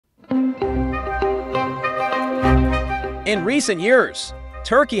In recent years,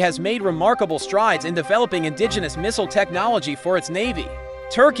 Turkey has made remarkable strides in developing indigenous missile technology for its navy.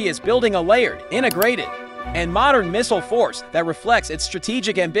 Turkey is building a layered, integrated, and modern missile force that reflects its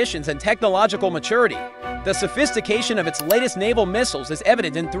strategic ambitions and technological maturity. The sophistication of its latest naval missiles is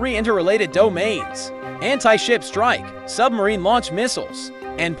evident in three interrelated domains: anti-ship strike, submarine-launched missiles,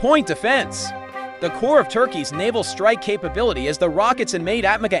 and point defense. The core of Turkey's naval strike capability is the Roketsan-made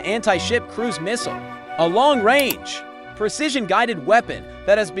Atmaca anti-ship cruise missile, a long-range, precision-guided weapon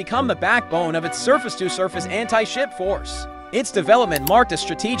that has become the backbone of its surface-to-surface anti-ship force. Its development marked a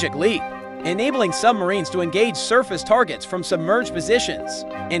strategic leap, enabling submarines to engage surface targets from submerged positions,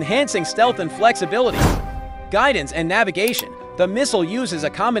 enhancing stealth and flexibility. Guidance and navigation. The missile uses a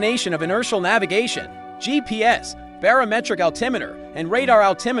combination of inertial navigation, GPS, barometric altimeter, and radar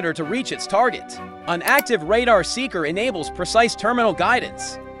altimeter to reach its target. An active radar seeker enables precise terminal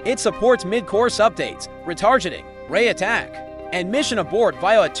guidance. It supports mid-course updates, retargeting, ray attack, and mission abort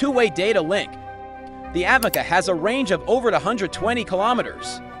via a two-way data link. The Atmaca has a range of over 120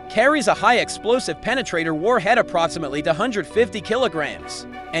 kilometers, carries a high explosive penetrator warhead approximately 150 kilograms,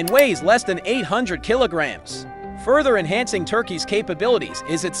 and weighs less than 800 kilograms. Further enhancing Turkey's capabilities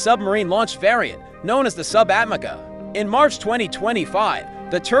is its submarine-launched variant, known as the Sub-Atmaca. In March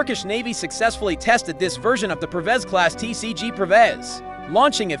 2025, the Turkish Navy successfully tested this version of the Pervez-class TCG Pervez,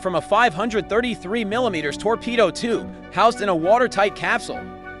 launching it from a 533mm torpedo tube housed in a watertight capsule.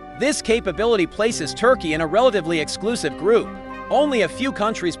 This capability places Turkey in a relatively exclusive group. Only a few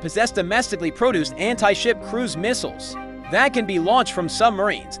countries possess domestically produced anti-ship cruise missiles that can be launched from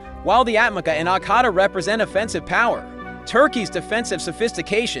submarines, while the Atmaca and Akata represent offensive power. Turkey's defensive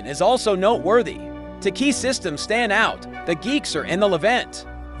sophistication is also noteworthy. Two key systems stand out: the Gixxer and the Levant.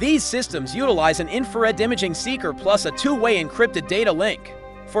 These systems utilize an infrared imaging seeker plus a two-way encrypted data link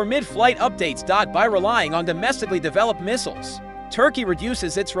for mid-flight updates. By relying on domestically developed missiles, Turkey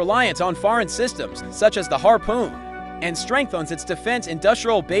reduces its reliance on foreign systems such as the Harpoon and strengthens its defense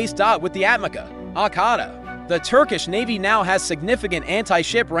industrial base. With the Atmaca, Akata, the Turkish Navy now has significant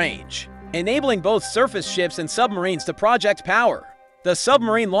anti-ship range, enabling both surface ships and submarines to project power. The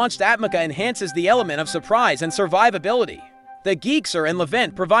submarine-launched Atmaca enhances the element of surprise and survivability. The Gixxer and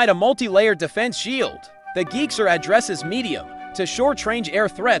Levant provide a multi-layered defense shield. The Gixxer addresses medium to short-range air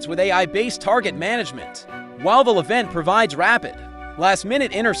threats with AI-based target management, while the Levant provides rapid,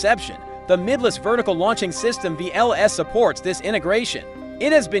 last-minute interception. The midless vertical launching system VLS supports this integration.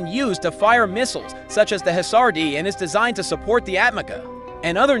 It has been used to fire missiles such as the Hisar-D and is designed to support the Atmaca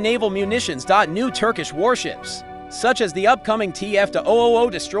and other naval munitions. New Turkish warships, such as the upcoming TF-000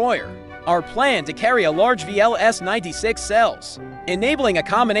 destroyer, are planned to carry a large VLS-96 cells, enabling a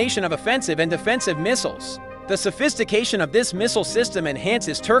combination of offensive and defensive missiles. The sophistication of this missile system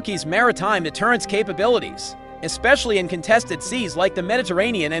enhances Turkey's maritime deterrence capabilities, especially in contested seas like the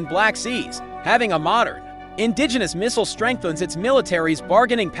Mediterranean and Black Seas. Having a modern, indigenous missile strengthens its military's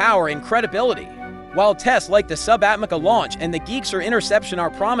bargaining power and credibility. While tests like the Sub-Atmaca launch and the Gixxer interception are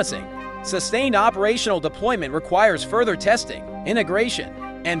promising, sustained operational deployment requires further testing, integration,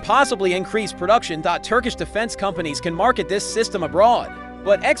 and possibly increased production. Turkish defense companies can market this system abroad,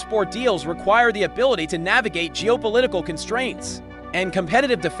 but export deals require the ability to navigate geopolitical constraints and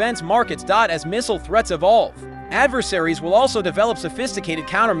competitive defense markets. As missile threats evolve, adversaries will also develop sophisticated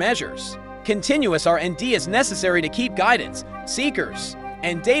countermeasures. Continuous R&D is necessary to keep guidance, seekers,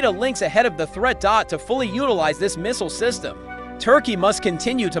 and data links ahead of the threat. To fully utilize this missile system, Turkey must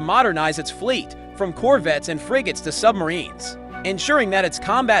continue to modernize its fleet, from corvettes and frigates to submarines, ensuring that its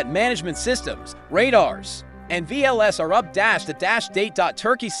combat management systems, radars, and VLS are up-to-date.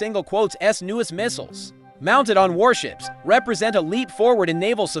 Turkey's S newest missiles, mounted on warships, represent a leap forward in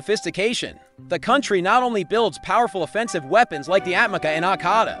naval sophistication. The country not only builds powerful offensive weapons like the Atmaca and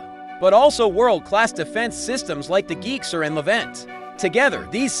Akata, but also world-class defense systems like the Gixxer and Levant. Together,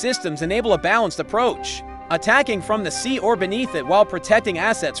 these systems enable a balanced approach, attacking from the sea or beneath it while protecting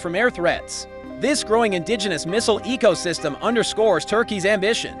assets from air threats. This growing indigenous missile ecosystem underscores Turkey's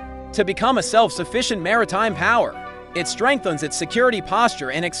ambition to become a self-sufficient maritime power. It strengthens its security posture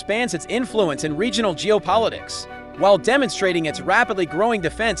and expands its influence in regional geopolitics, while demonstrating its rapidly growing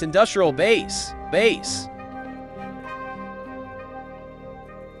defense industrial base.